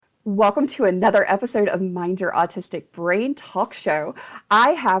Welcome to another episode of Mind Your Autistic Brain Talk Show.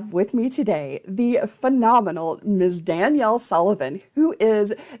 I have with me today the phenomenal Ms. Danielle Sullivan, who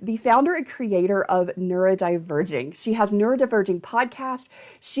is the founder and creator of Neurodiverging. She has Neurodiverging podcast.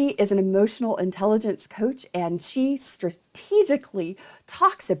 She is an emotional intelligence coach, and she strategically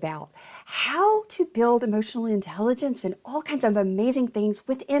talks about how to build emotional intelligence and all kinds of amazing things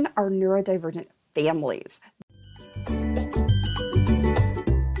within our neurodivergent families.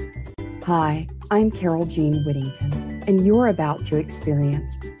 Hi, I'm Carol Jean Whittington, and you're about to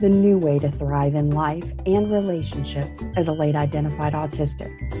experience the new way to thrive in life and relationships as a late identified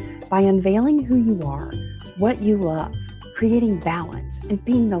autistic by unveiling who you are, what you love, creating balance, and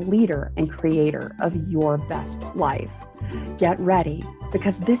being the leader and creator of your best life. Get ready,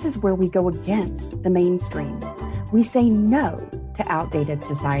 because this is where we go against the mainstream. We say no to outdated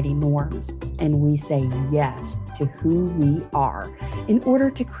society norms, and we say yes to who we are in order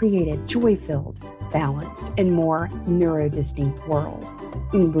to create a joy-filled, balanced, and more neurodistinct world.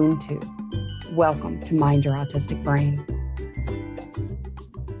 Ubuntu. Welcome to Mind Your Autistic Brain.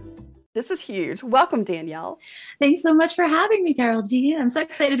 This is huge. Welcome, Danielle. Thanks so much for having me, Carol Jean. I'm so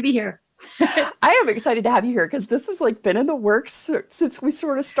excited to be here. I am excited to have you here because this has been in the works since we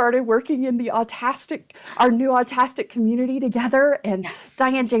sort of started working in our new autistic community together. And yes.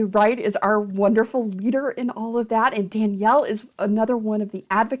 Diane J. Wright is our wonderful leader in all of that. And Danielle is another one of the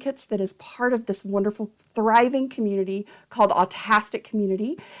advocates that is part of this wonderful, thriving community called Autastic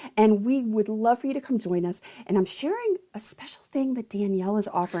Community. And we would love for you to come join us. And I'm sharing a special thing that Danielle is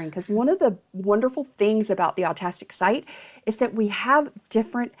offering, because one of the wonderful things about the Autastic site is that we have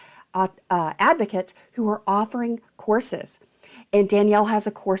different advocates who are offering courses. And Danielle has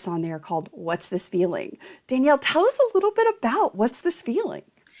a course on there called What's This Feeling? Danielle, tell us a little bit about What's This Feeling?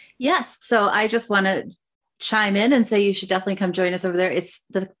 Yes. So I just want to chime in and say you should definitely come join us over there.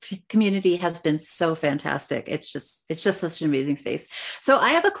 The community has been so fantastic. It's just such an amazing space. So I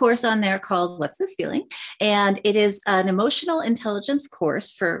have a course on there called What's This Feeling? And it is an emotional intelligence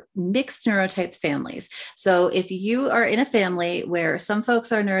course for mixed neurotype families. So if you are in a family where some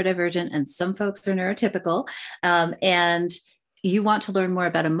folks are neurodivergent and some folks are neurotypical, and you want to learn more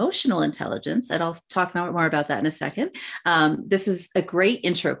about emotional intelligence, and I'll talk more about that in a second. This is a great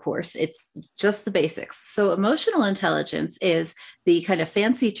intro course. It's just the basics. So emotional intelligence is the kind of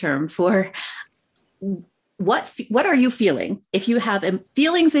fancy term for what are you feeling? If you have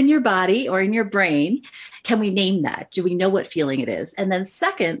feelings in your body or in your brain, can we name that? Do we know what feeling it is? And then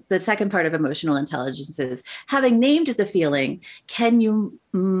the second part of emotional intelligence is, having named the feeling, can you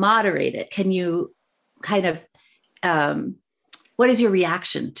moderate it? Can you kind of what is your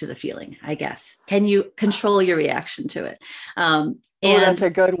reaction to the feeling, I guess? Can you control your reaction to it? And that's a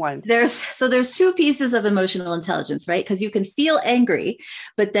good one. There's two pieces of emotional intelligence, right? Because you can feel angry,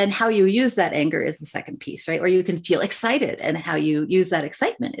 but then how you use that anger is the second piece, right? Or you can feel excited, and how you use that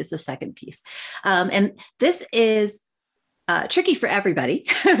excitement is the second piece. And this is tricky for everybody,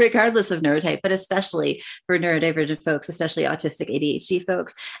 regardless of neurotype, but especially for neurodivergent folks, especially autistic ADHD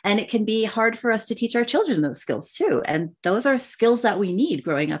folks. And it can be hard for us to teach our children those skills too. And those are skills that we need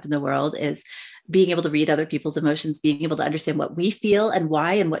growing up in the world, is being able to read other people's emotions, being able to understand what we feel and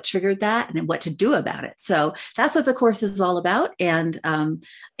why, and what triggered that, and what to do about it. So that's what the course is all about. And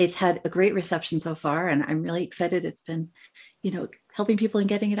it's had a great reception so far. And I'm really excited. It's been, helping people and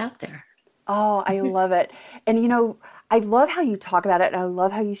getting it out there. Oh, I love it. And, I love how you talk about it, and I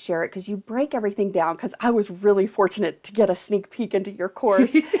love how you share it, because you break everything down, because I was really fortunate to get a sneak peek into your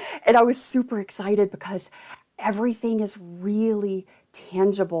course. And I was super excited because everything is really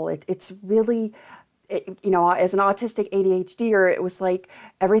tangible. It's really, as an autistic ADHDer, it was like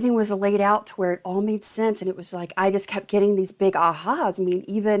everything was laid out to where it all made sense. And it was like, I just kept getting these big ahas. I mean,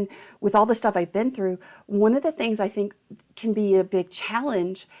 even with all the stuff I've been through, one of the things I think can be a big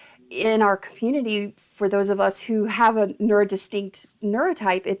challenge in our community for those of us who have a neurodistinct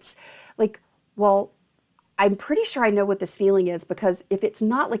neurotype, it's like, well, I'm pretty sure I know what this feeling is, because if it's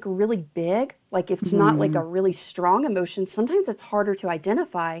not really big, if it's not a really strong emotion, sometimes it's harder to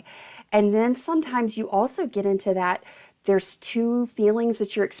identify. And then sometimes you also get into that there's two feelings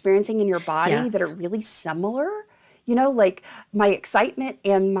that you're experiencing in your body that are really similar. My excitement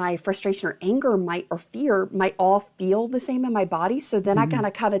and my frustration or anger or fear might all feel the same in my body. So then I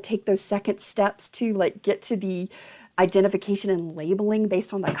kind of take those second steps to get to the identification and labeling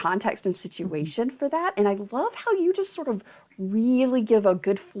based on the context and situation for that. And I love how you just sort of really give a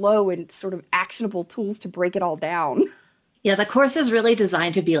good flow and sort of actionable tools to break it all down. Yeah, the course is really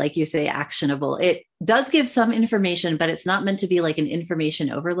designed to be, like you say, actionable. It does give some information, but it's not meant to be like an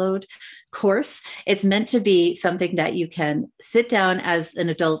information overload course. It's meant to be something that you can sit down as an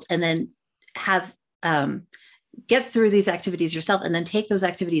adult and then have get through these activities yourself and then take those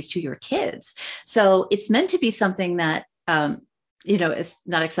activities to your kids. So it's meant to be something that is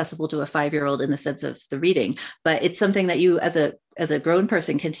not accessible to a 5-year-old in the sense of the reading, but it's something that you as a grown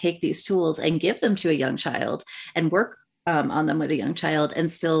person can take these tools and give them to a young child and work on them with a young child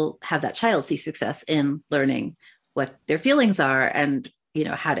and still have that child see success in learning what their feelings are and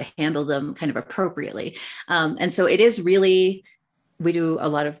how to handle them kind of appropriately. And so it is really, we do a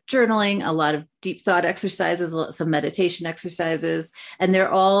lot of journaling, a lot of deep thought exercises, some meditation exercises, and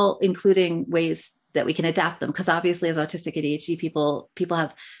they're all including ways that we can adapt them. Because obviously as autistic ADHD people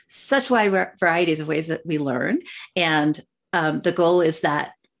have such wide varieties of ways that we learn. And the goal is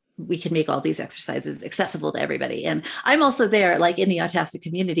that we can make all these exercises accessible to everybody. And I'm also there, like in the autistic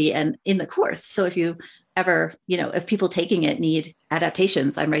community and in the course. So if you ever, if people taking it need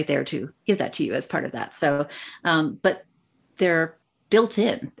adaptations, I'm right there to give that to you as part of that. So, but they're built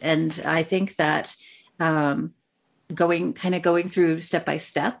in. And I think that going through step by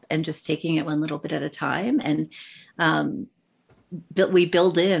step and just taking it one little bit at a time. And we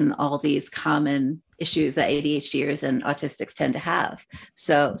build in all these common issues that ADHDers and autistics tend to have.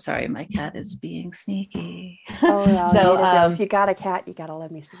 So sorry, my cat is being sneaky. Oh, no, so if you got a cat, you got to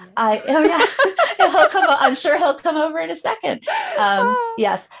let me see it. He'll come. I'm sure he'll come over in a second.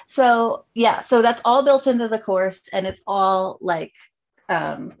 Yes. So that's all built into the course, and it's all like,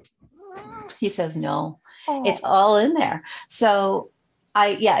 he says no. Oh. It's all in there. So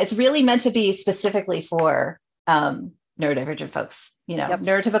it's really meant to be specifically for neurodivergent folks. Yep.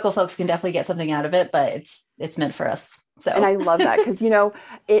 Neurotypical folks can definitely get something out of it, but it's meant for us. So. And I love that because,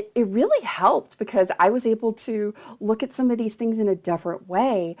 it really helped because I was able to look at some of these things in a different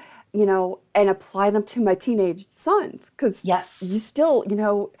way, and apply them to my teenage sons. Because yes, you still,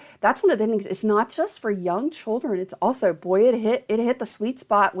 that's one of the things. It's not just for young children. It's also, boy, it hit the sweet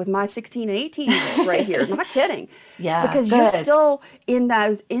spot with my 16, 18-year-old right here. Not kidding. Yeah. Because you're still in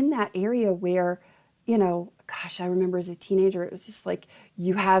that area where, gosh, I remember as a teenager, it was just like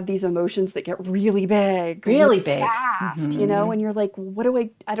you have these emotions that get really big, really big, fast, and you're like,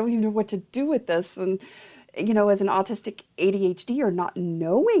 I don't even know what to do with this. And, as an autistic ADHD or not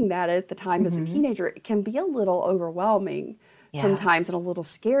knowing that at the time as a teenager, it can be a little overwhelming sometimes and a little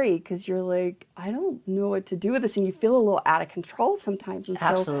scary because you're like, I don't know what to do with this. And you feel a little out of control sometimes. And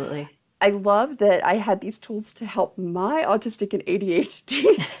absolutely. So I love that I had these tools to help my autistic and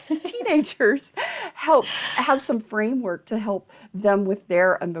ADHD teenagers have some framework to help them with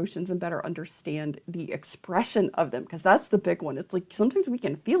their emotions and better understand the expression of them. Because that's the big one. It's like sometimes we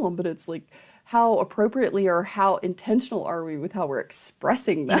can feel them, but it's like how appropriately or how intentional are we with how we're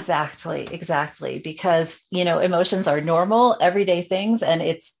expressing them? Exactly. Because, emotions are normal, everyday things, and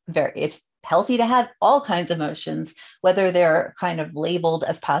it's healthy to have all kinds of emotions, whether they're kind of labeled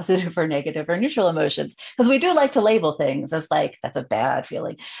as positive or negative or neutral emotions. Because we do like to label things as like, that's a bad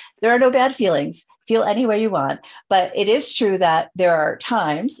feeling. There are no bad feelings. Feel any way you want. But it is true that there are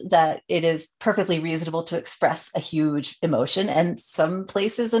times that it is perfectly reasonable to express a huge emotion, and some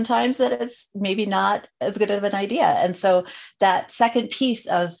places and times that it's maybe not as good of an idea. And so that second piece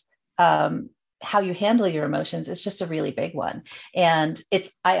of how you handle your emotions is just a really big one. And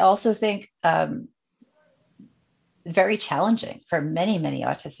I also think, very challenging for many, many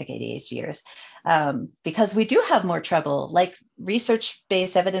autistic ADHDers, because we do have more trouble, like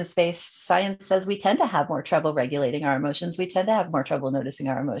research-based, evidence-based science says we tend to have more trouble regulating our emotions. We tend to have more trouble noticing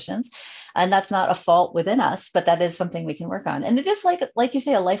our emotions. And that's not a fault within us, but that is something we can work on. And it is like you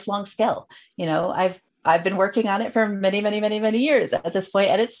say, a lifelong skill. I've been working on it for many, many, many, many years at this point,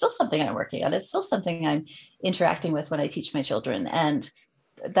 and it's still something I'm working on. It's still something I'm interacting with when I teach my children. And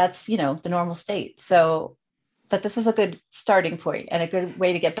that's, the normal state. So, but this is a good starting point and a good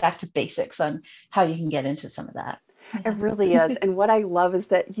way to get back to basics on how you can get into some of that. It really is. And what I love is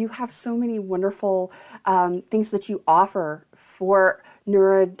that you have so many wonderful things that you offer for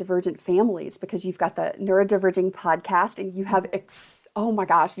neurodivergent families, because you've got the Neurodiverging podcast and you have oh my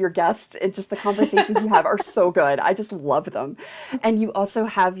gosh, your guests and just the conversations you have are so good. I just love them. And you also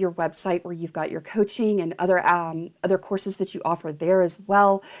have your website where you've got your coaching and other courses that you offer there as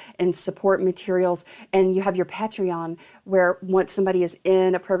well, and support materials. And you have your Patreon where once somebody is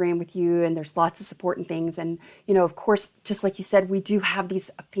in a program with you and there's lots of support and things. And, of course, just like you said, we do have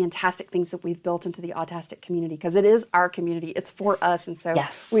these fantastic things that we've built into the autistic community because it is our community. It's for us. And so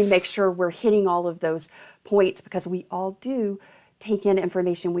yes, we make sure we're hitting all of those points because we all do take in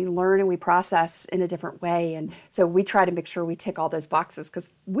information, we learn and we process in a different way. And so we try to make sure we tick all those boxes because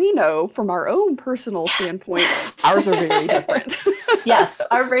we know from our own personal standpoint, ours are very different. Yes,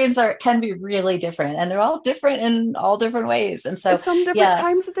 our brains can be really different, and they're all different in all different ways. And so at some different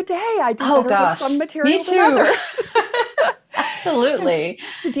times of the day, I do oh better gosh, with some material me too. than others. Absolutely.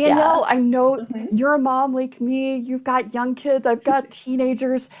 So Danielle, I know you're a mom like me. You've got young kids. I've got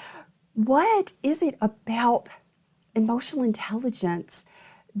teenagers. What is it about emotional intelligence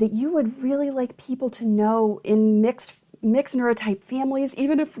that you would really like people to know in mixed neurotype families,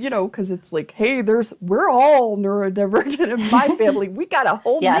 even if, because it's like, hey, we're all neurodivergent in my family. We got a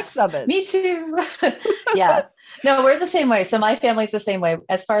whole mix of it. Me too. Yeah. No, we're the same way. So my family's the same way.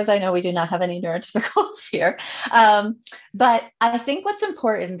 As far as I know, we do not have any neurotypicals here. But I think what's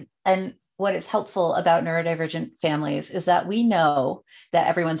important and what is helpful about neurodivergent families is that we know that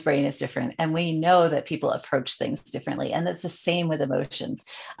everyone's brain is different, and we know that people approach things differently. And that's the same with emotions.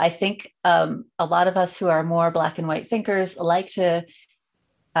 I think a lot of us who are more black and white thinkers like to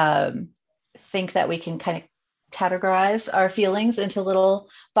think that we can kind of categorize our feelings into little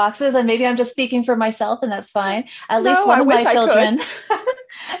boxes. And maybe I'm just speaking for myself, and that's fine. At least one of my children,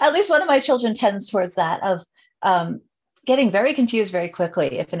 at least one of my children tends towards that of getting very confused very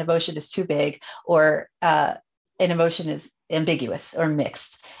quickly if an emotion is too big or an emotion is ambiguous or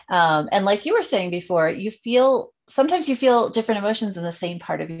mixed. And like you were saying before, sometimes you feel different emotions in the same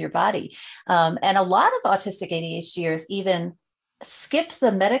part of your body. And a lot of autistic ADHDers even skip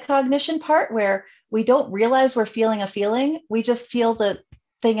the metacognition part where we don't realize we're feeling a feeling. We just feel the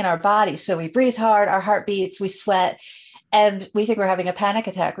thing in our body. So we breathe hard, our heart beats, we sweat, and we think we're having a panic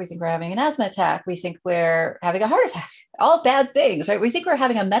attack. We think we're having an asthma attack. We think we're having a heart attack. All bad things, right? We think we're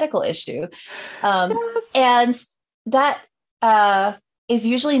having a medical issue. Yes. And that is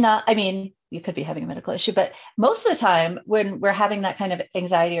usually not, you could be having a medical issue, but most of the time when we're having that kind of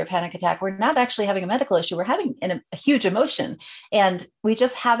anxiety or panic attack, we're not actually having a medical issue. We're having a huge emotion, and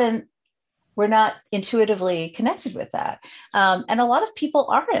we're not intuitively connected with that. And a lot of people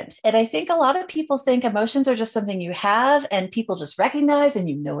aren't. And I think a lot of people think emotions are just something you have and people just recognize and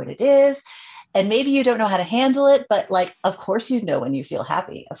you know what it is. And maybe you don't know how to handle it, but like, of course, you'd know when you feel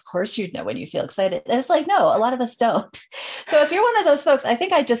happy. Of course, you'd know when you feel excited. And it's like, no, a lot of us don't. So if you're one of those folks, I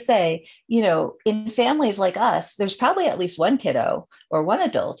think I'd just say, in families like us, there's probably at least one kiddo or one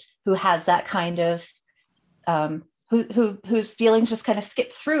adult who has that kind of, whose feelings just kind of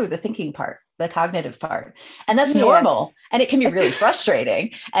skip through the thinking part, the cognitive part. And that's normal. And it can be really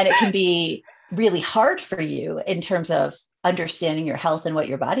frustrating, and it can be really hard for you in terms of understanding your health and what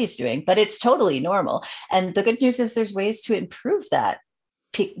your body's doing, but it's totally normal. And the good news is there's ways to improve that.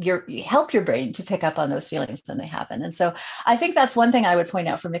 Help your brain to pick up on those feelings when they happen. And so I think that's one thing I would point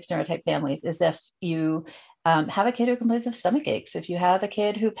out for mixed neurotype families is if you have a kid who complains of stomach aches, if you have a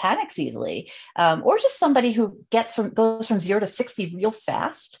kid who panics easily, or just somebody who goes from 0 to 60 real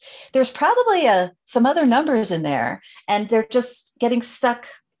fast, there's probably some other numbers in there, and they're just getting stuck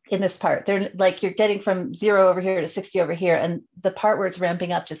in this part. They're like, you're getting from 0 over here to 60 over here, and the part where it's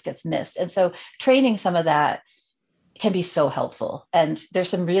ramping up just gets missed. And so training some of that can be so helpful. And there's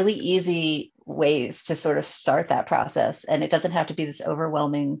some really easy ways to sort of start that process. And it doesn't have to be this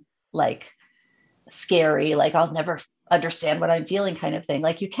overwhelming, like scary, like I'll never understand what I'm feeling kind of thing.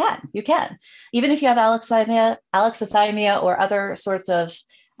 Like you can, even if you have alexithymia or other sorts of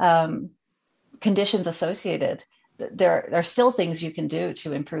conditions associated, there are still things you can do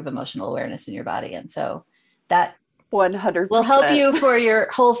to improve emotional awareness in your body. And so that 100% will help you for your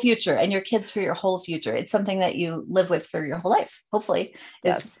whole future and your kids for your whole future. It's something that you live with for your whole life, hopefully,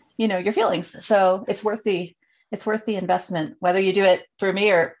 is, your feelings. So it's worth the investment, whether you do it through me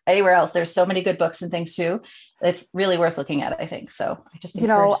or anywhere else. There's so many good books and things too. It's really worth looking at, I think. So I just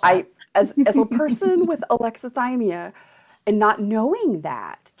encourage that. as a person with alexithymia, and not knowing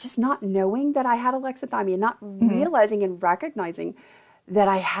that I had alexithymia, not realizing and recognizing that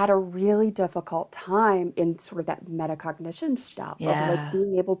I had a really difficult time in sort of that metacognition stuff of like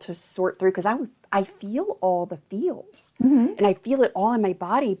being able to sort through, because I feel all the feels and I feel it all in my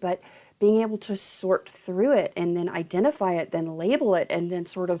body, but being able to sort through it and then identify it, then label it, and then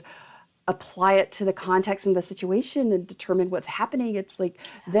sort of apply it to the context and the situation and determine what's happening. It's like,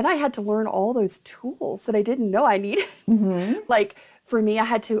 then I had to learn all those tools that I didn't know I needed. Like for me, I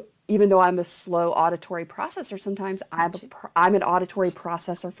had to, even though I'm a slow auditory processor, sometimes I'm an auditory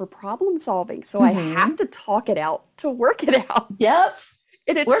processor for problem solving. So I have to talk it out to work it out. Yep.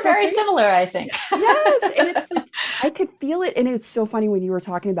 We're very similar, I think. Yes. And it's like, I could feel it. And it's so funny when you were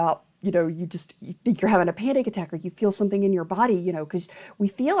talking about you think you're having a panic attack, or you feel something in your body, because we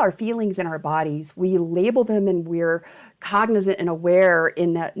feel our feelings in our bodies. We label them, and we're cognizant and aware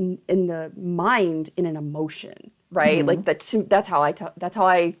in the mind in an emotion, right? Like that's how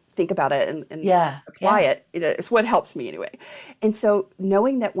I think about it and apply it. It's what helps me anyway. And so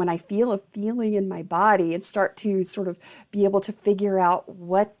knowing that when I feel a feeling in my body and start to sort of be able to figure out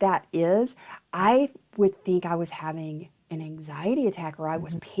what that is, I would think I was having an anxiety attack, or I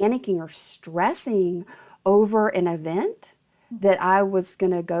was panicking or stressing over an event that I was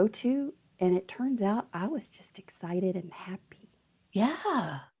going to go to. And it turns out I was just excited and happy.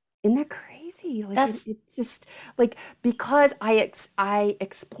 Yeah. Isn't that crazy? Like it's just like, because I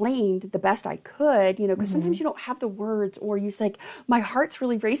explained the best I could, because sometimes you don't have the words, or you say, like, my heart's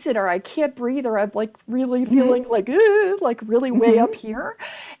really racing, or I can't breathe, or I'm like really feeling like really way up here.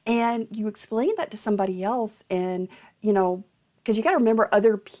 And you explain that to somebody else, and because you got to remember,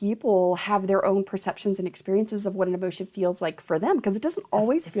 other people have their own perceptions and experiences of what an emotion feels like for them, because it doesn't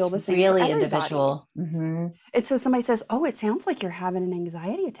always feel the same for everybody. Individual. And so somebody says, oh, it sounds like you're having an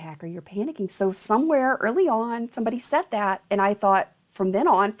anxiety attack, or you're panicking. So somewhere early on, somebody said that. And I thought, from then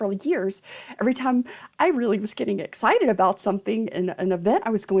on, for years, every time I really was getting excited about something in an event I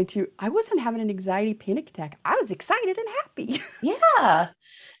was going to, I wasn't having an anxiety panic attack. I was excited and happy. Yeah.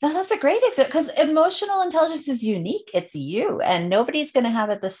 No, that's a great example, because emotional intelligence is unique. It's you, and nobody's going to have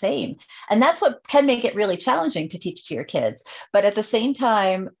it the same. And that's what can make it really challenging to teach to your kids. But at the same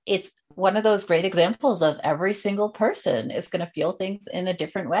time, it's one of those great examples of every single person is going to feel things in a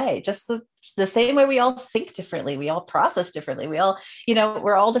different way. Just the same way we all think differently. We all process differently. We all,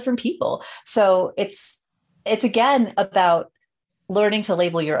 we're all different people. So it's again about learning to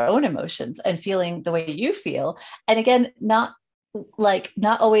label your own emotions and feeling the way you feel. And again, not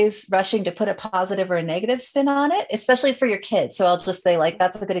always rushing to put a positive or a negative spin on it, especially for your kids. So I'll just say, like,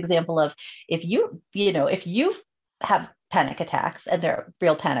 that's a good example of, if you have panic attacks, and they're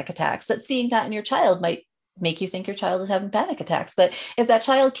real panic attacks, that seeing that in your child might make you think your child is having panic attacks. But if that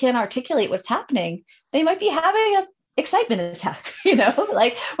child can't articulate what's happening, they might be having an excitement attack,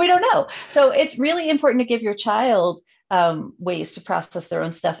 like, we don't know. So it's really important to give your child ways to process their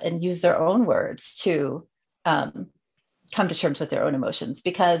own stuff and use their own words to come to terms with their own emotions,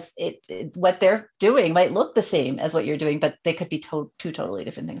 because what they're doing might look the same as what you're doing, but they could be two totally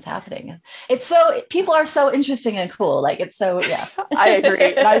different things happening. People are so interesting and cool. Like, it's so, yeah. I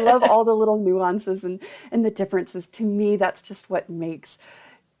agree. And I love all the little nuances and the differences. To me, that's just what makes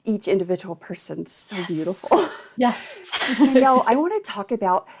each individual person so beautiful. Yes. So Danielle, I want to talk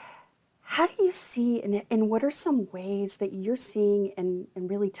about, how do you see, and what are some ways that you're seeing and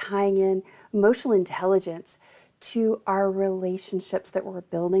really tying in emotional intelligence to our relationships that we're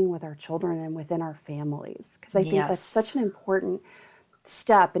building with our children and within our families? Because I think that's such an important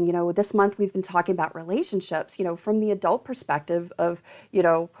step. And, this month we've been talking about relationships, from the adult perspective of,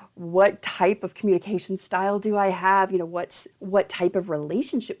 what type of communication style do I have? What type of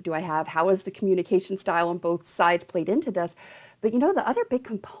relationship do I have? How is the communication style on both sides played into this? But, the other big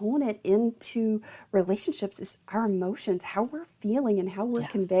component into relationships is our emotions, how we're feeling and how we're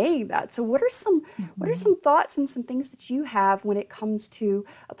conveying that. So what are some thoughts and some things that you have when it comes to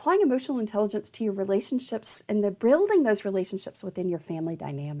applying emotional intelligence to your relationships and the building those relationships within your family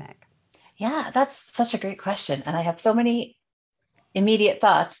dynamic? Yeah, that's such a great question. And I have so many immediate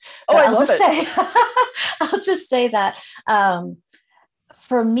thoughts. I'll just say that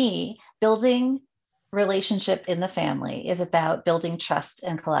for me, building relationship in the family is about building trust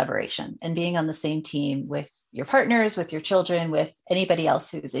and collaboration, and being on the same team with your partners, with your children, with anybody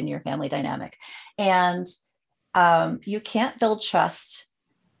else who's in your family dynamic. And you can't build trust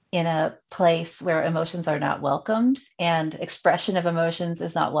in a place where emotions are not welcomed, and expression of emotions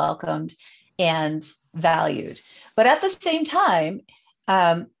is not welcomed and valued. But at the same time,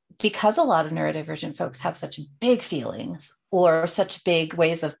 because a lot of neurodivergent folks have such big feelings, or such big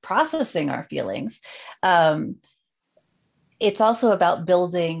ways of processing our feelings, it's also about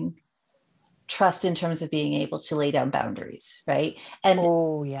building trust in terms of being able to lay down boundaries, right? And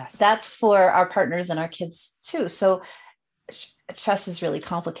that's for our partners and our kids too. So trust is really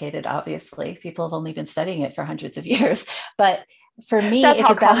complicated, obviously. People have only been studying it for hundreds of years. But for me, that's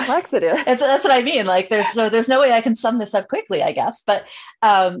how complex it is. That's what I mean. Like, there's no way I can sum this up quickly, I guess. But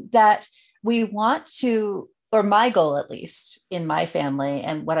that we want to, or my goal, at least in my family,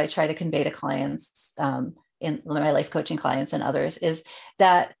 and what I try to convey to clients, in my life coaching clients and others, is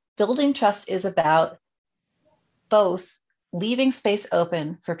that building trust is about both leaving space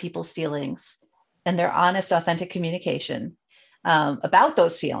open for people's feelings and their honest, authentic communication about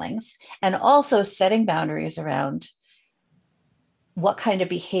those feelings, and also setting boundaries around what kind of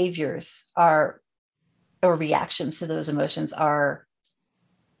behaviors are, or reactions to those emotions are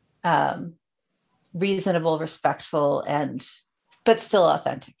reasonable, respectful, but still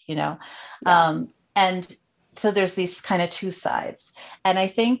authentic, Yeah. And so there's these kind of two sides. And I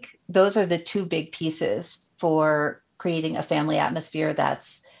think those are the two big pieces for creating a family atmosphere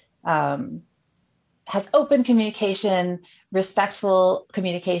that's has open communication, respectful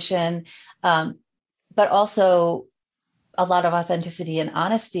communication, but also a lot of authenticity and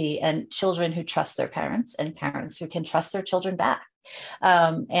honesty, and children who trust their parents and parents who can trust their children back.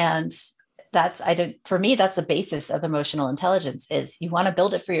 And for me, that's the basis of emotional intelligence. Is you want to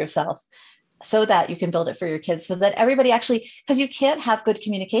build it for yourself so that you can build it for your kids, so that everybody actually, because you can't have good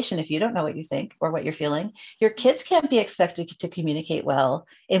communication if you don't know what you think or what you're feeling. Your kids can't be expected to communicate well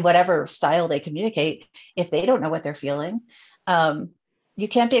in whatever style they communicate if they don't know what they're feeling. You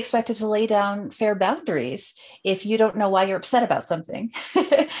can't be expected to lay down fair boundaries if you don't know why you're upset about something.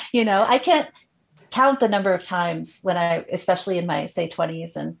 I can't count the number of times when especially in my, say,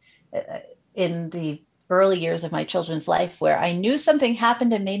 20s and in the early years of my children's life, where I knew something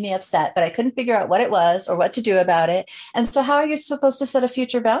happened and made me upset, but I couldn't figure out what it was or what to do about it. And so how are you supposed to set a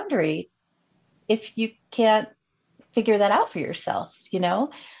future boundary if you can't figure that out for yourself?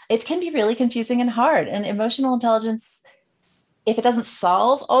 It can be really confusing and hard. And emotional intelligence, if it doesn't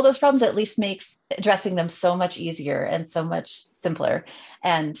solve all those problems, at least makes addressing them so much easier and so much simpler.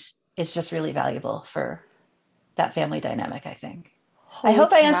 And it's just really valuable for that family dynamic, I think. I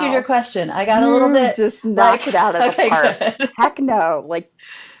hope I answered your question. I got a little bit just knocked it out of the park. Good. Heck no.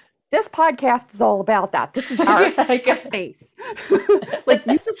 This podcast is all about that. This is our space.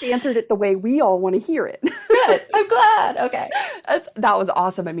 You just answered it the way we all want to hear it. Good. I'm glad. Okay. That was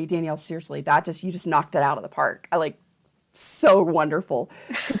awesome. I mean, Danielle, seriously, you just knocked it out of the park. So wonderful,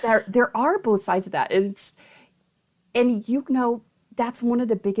 because there are both sides of that. That's one of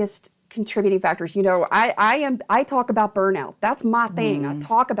the biggest contributing factors. I talk about burnout. That's my thing. I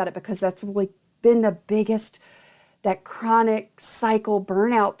talk about it because that's been the biggest, that chronic cycle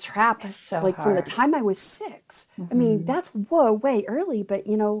burnout trap. So from the time I was 6. I mean, that's way early. But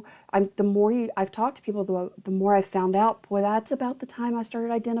the more I've talked to people, the more I've found out. Boy, that's about the time I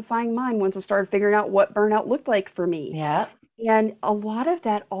started identifying mine. Once I started figuring out what burnout looked like for me. Yeah. And a lot of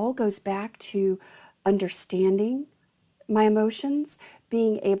that all goes back to understanding my emotions,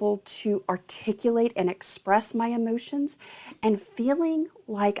 being able to articulate and express my emotions, and feeling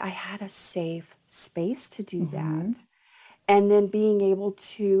like I had a safe space to do that. And then being able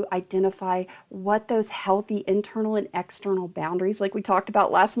to identify what those healthy internal and external boundaries, like we talked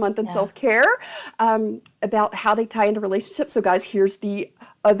about last month in self-care, about how they tie into relationships. So guys, here's the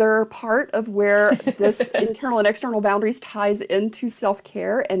other part of where this internal and external boundaries ties into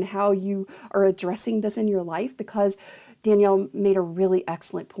self-care and how you are addressing this in your life, because Danielle made a really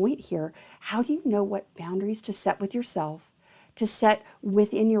excellent point here. How do you know what boundaries to set with yourself, to set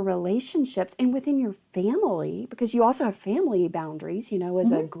within your relationships and within your family, because you also have family boundaries,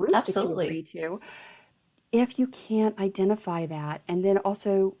 as a group that you agree to, if you can't identify that, and then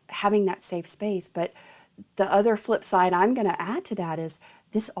also having that safe space. But the other flip side I'm going to add to that is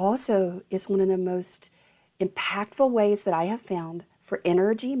this also is one of the most impactful ways that I have found for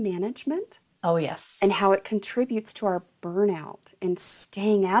energy management. Oh, yes. And how it contributes to our burnout and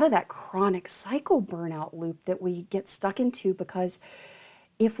staying out of that chronic cycle burnout loop that we get stuck into, because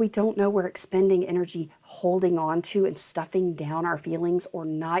if we don't know we're expending energy holding on to and stuffing down our feelings, or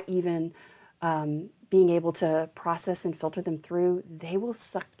not even being able to process and filter them through, they will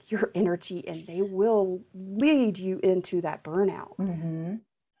suck your energy and they will lead you into that burnout. Mm-hmm.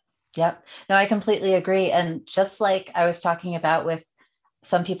 Yep. No, I completely agree. And just like I was talking about with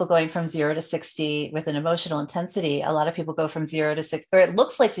some people going from 0 to 60 with an emotional intensity, a lot of people go from 0 to 60, or it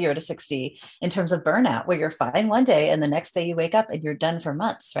looks like 0 to 60 in terms of burnout, where you're fine one day and the next day you wake up and you're done for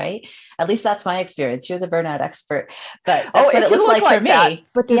months, right? At least that's my experience. You're the burnout expert, but that's what it looks like for me.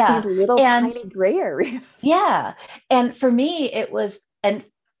 But there's these little tiny gray areas. Yeah. And for me, it was, and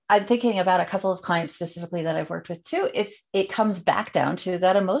I'm thinking about a couple of clients specifically that I've worked with too. It comes back down to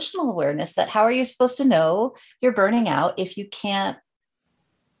that emotional awareness, that how are you supposed to know you're burning out if you can't,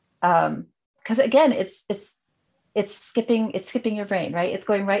 because again, it's skipping your brain, right? It's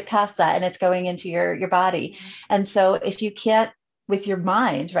going right past that and it's going into your body. And so if you can't, with your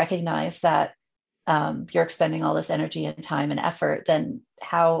mind, recognize that you're expending all this energy and time and effort, then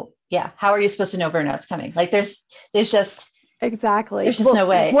how are you supposed to know burnout's coming? Like there's just Exactly. There's just Well, no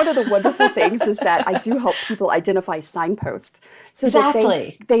way. one of the wonderful things is that I do help people identify signposts so that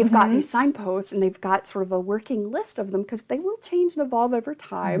Exactly. they've got Hmm. these signposts and they've got sort of a working list of them because they will change and evolve over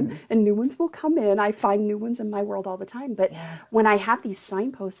time Hmm. and new ones will come in. I find new ones in my world all the time. But Yeah. when I have these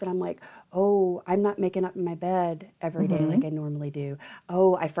signposts that I'm like, oh, I'm not making up in my bed every day like Hmm. I normally do.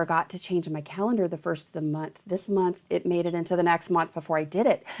 Oh, I forgot to change my calendar the first of the month. This month it made it into the next month before I did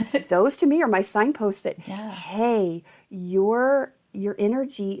it. Those to me are my signposts that, Yeah. hey, your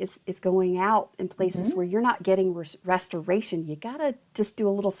energy is going out in places Hmm. where you're not getting restoration. You gotta just do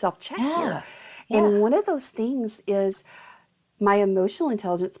a little self check here. Yeah. Yeah. And one of those things is my emotional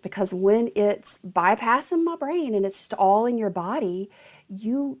intelligence, because when it's bypassing my brain and it's just all in your body,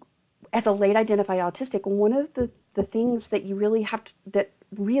 you, as a late identified autistic, one of the things that you really have to, that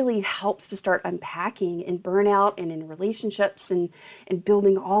really helps to start unpacking in burnout and in relationships and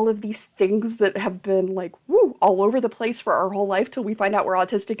building all of these things that have been like, woo, all over the place for our whole life till we find out we're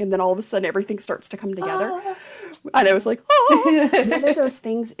autistic and then all of a sudden everything starts to come together. Ah. And I Yeah. was like, oh, one of those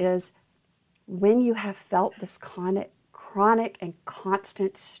things is when you have felt this chronic and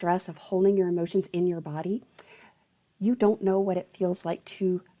constant stress of holding your emotions in your body, you don't know what it feels like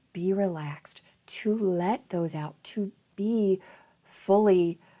to be relaxed, to let those out, to be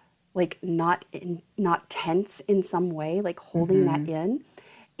fully like not tense in some way, like holding that Hmm. in.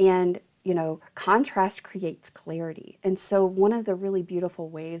 And contrast creates clarity. And so one of the really beautiful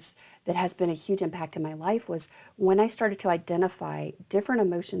ways that has been a huge impact in my life was when I started to identify different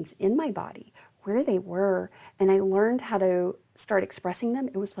emotions in my body, where they were, and I learned how to start expressing them.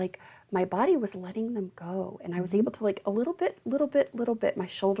 It was like my body was letting them go, and I was able to, like, a little bit, little bit, my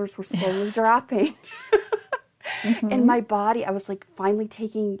shoulders were slowly dropping. In Hmm. my body, I was like finally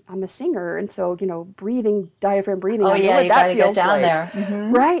taking, I'm a singer, and so, breathing, diaphragm breathing, Oh I know yeah, what you got that to get feels down like. there.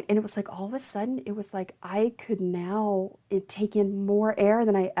 Hmm. Right. And it was like all of a sudden, it was like I could now take in more air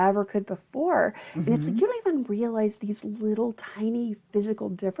than I ever could before. And it's like Hmm. you don't even realize these little tiny physical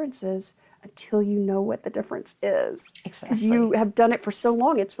differences until you know what the difference is. Because you Exactly. have done it for so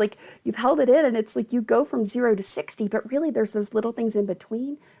long. It's like you've held it in and it's like you go from 0 to 60, but really there's those little things in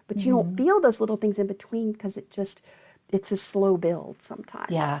between, but you don't Hmm. feel those little things in between because it's a slow build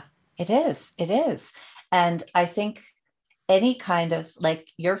sometimes. Yeah, it is. It is. And I think any kind of like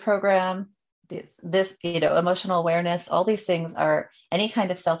your program, emotional awareness, all these things are any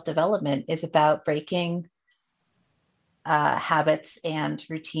kind of self-development is about breaking habits and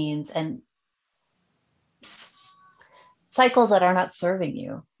routines and s- cycles that are not serving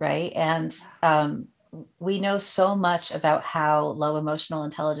you, right? And we know so much about how low emotional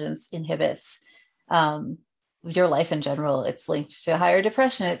intelligence inhibits um, your life in general. It's linked to higher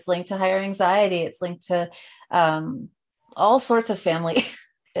depression, it's linked to higher anxiety, it's linked to um, all sorts of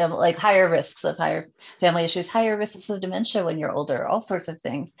like higher risks of higher family issues, higher risks of dementia when you're older, all sorts of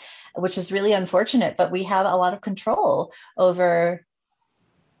things, which is really unfortunate. But we have a lot of control over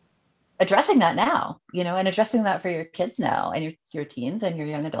addressing that now, and addressing that for your kids now and your teens and your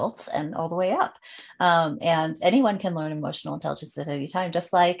young adults and all the way up. And anyone can learn emotional intelligence at any time,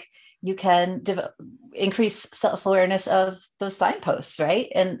 just like you can increase self-awareness of those signposts, right?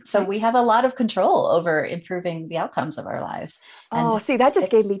 And so Right. we have a lot of control over improving the outcomes of our lives. Oh, And see, that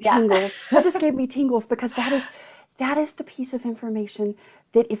just gave it's, me yeah. tingles. That just gave me tingles because that is the piece of information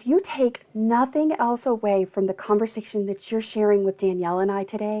that if you take nothing else away from the conversation that you're sharing with Danielle and I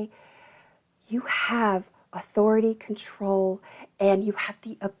today, you have authority, control, and you have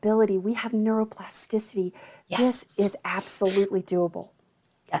the ability. We have neuroplasticity. This Yes. is absolutely doable.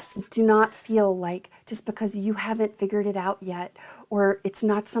 Yes. Do not feel like just because you haven't figured it out yet, or it's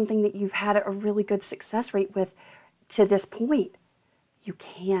not something that you've had a really good success rate with to this point, you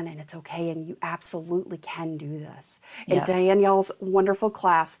can, and it's okay, and you absolutely can do this. And Yes. Danielle's wonderful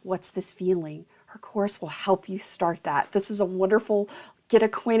class, What's This Feeling? Her course will help you start that. This is a wonderful get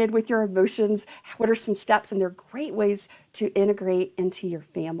acquainted with your emotions. What are some steps? And they're great ways to integrate into your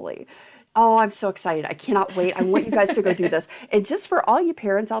family. Oh, I'm so excited. I cannot wait. I want you guys to go do this. And just for all you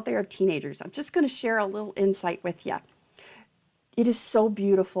parents out there of teenagers, I'm just going to share a little insight with you. It is so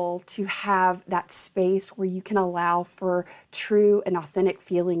beautiful to have that space where you can allow for true and authentic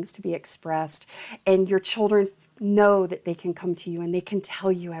feelings to be expressed, and your children know that they can come to you and they can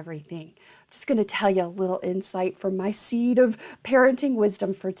tell you everything. I'm just going to tell you a little insight from my seed of parenting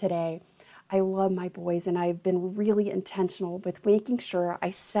wisdom for today. I love my boys, and I've been really intentional with making sure I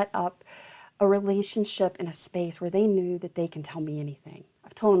set up a relationship in a space where they knew that they can tell me anything.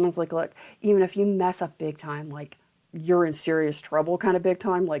 I've told them, I was like, look, even if you mess up big time, like you're in serious trouble kind of big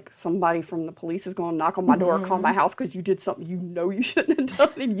time, like somebody from the police is going to knock on my door or call my Hmm. house because you did something you know you shouldn't have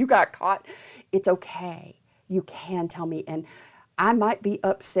done and you got caught, it's okay. you can tell me. And I might be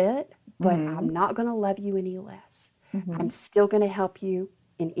upset, but I'm not going to love you any less. I'm still going to help you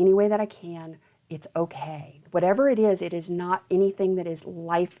in any way that I can. It's okay. Whatever it is not anything that is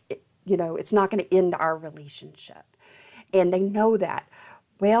life, it's not going to end our relationship. And they know that.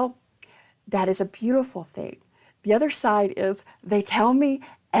 Well, that is a beautiful thing. The other side is they tell me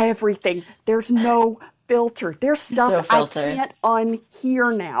everything. There's no filter. There's stuff I can't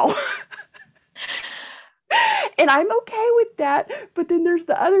unhear now. And I'm okay with that. But then there's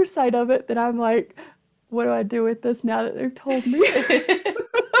the other side of it that I'm like, what do I do with this now that they've told me?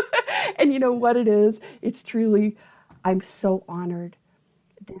 And you know what it is? It's truly, I'm so honored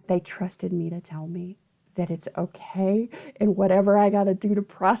that they trusted me to tell me that it's okay. And whatever I got to do to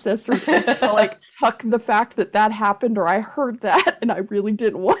process or like tuck the fact that happened or I heard that and I really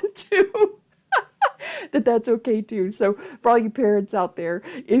didn't want to. That's okay too. So for all you parents out there,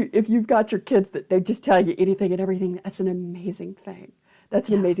 if you've got your kids that they just tell you anything and everything, that's an amazing thing. That's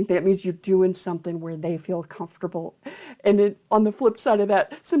an amazing thing. That means you're doing something where they feel comfortable. And then on the flip side of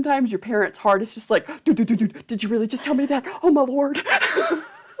that, sometimes your parents' heart is just like, did you really just tell me that? Oh my Lord.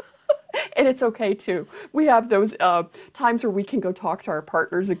 And it's okay too. We have those times where we can go talk to our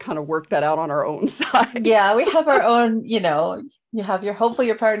partners and kind of work that out on our own side. Yeah, we have our own, you have hopefully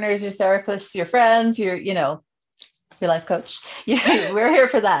your partners, your therapists, your friends, your life coach. Yeah, we're here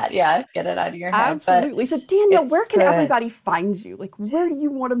for that. Yeah, get it out of your head. Absolutely. So Danielle, where can everybody find you? Like, where do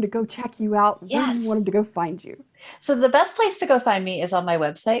you want them to go check you out? Where do you want them to go find you? So the best place to go find me is on my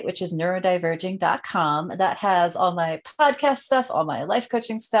website, which is neurodiverging.com. That has all my podcast stuff, all my life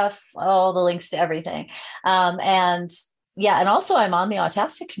coaching stuff, all the links to everything. And also I'm on the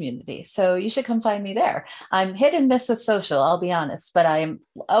autistic community. So you should come find me there. I'm hit and miss with social, I'll be honest, but I'm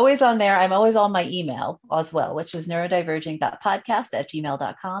always on there. I'm always on my email as well, which is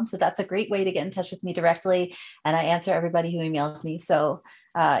neurodiverging.podcast@gmail.com. So that's a great way to get in touch with me directly. And I answer everybody who emails me. So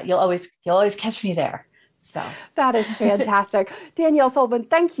you'll always catch me there. So that is fantastic. Danielle Sullivan,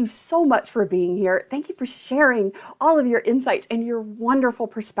 thank you so much for being here. Thank you for sharing all of your insights and your wonderful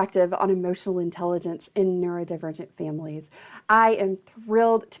perspective on emotional intelligence in neurodivergent families. I am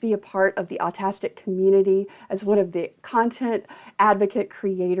thrilled to be a part of the autistic community as one of the content advocate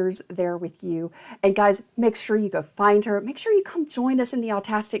creators there with you. And guys, make sure you go find her. Make sure you come join us in the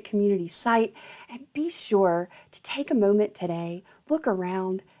autistic community site, and be sure to take a moment today, look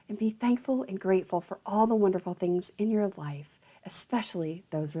around, and be thankful and grateful for all the wonderful things in your life, especially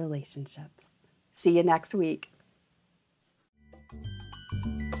those relationships. See you next week.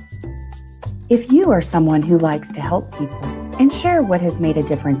 If you are someone who likes to help people and share what has made a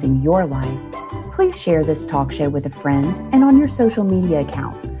difference in your life, please share this talk show with a friend and on your social media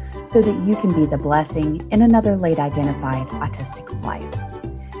accounts so that you can be the blessing in another late identified autistic's life.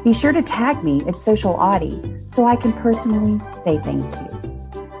 Be sure to tag me at Social Audie so I can personally say thank you.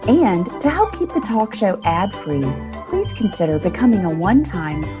 And to help keep the talk show ad-free, please consider becoming a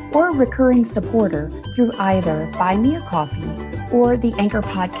one-time or recurring supporter through either Buy Me a Coffee or the Anchor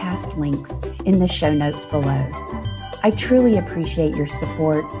podcast links in the show notes below. I truly appreciate your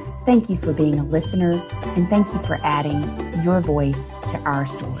support. Thank you for being a listener, and thank you for adding your voice to our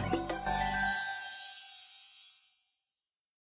story.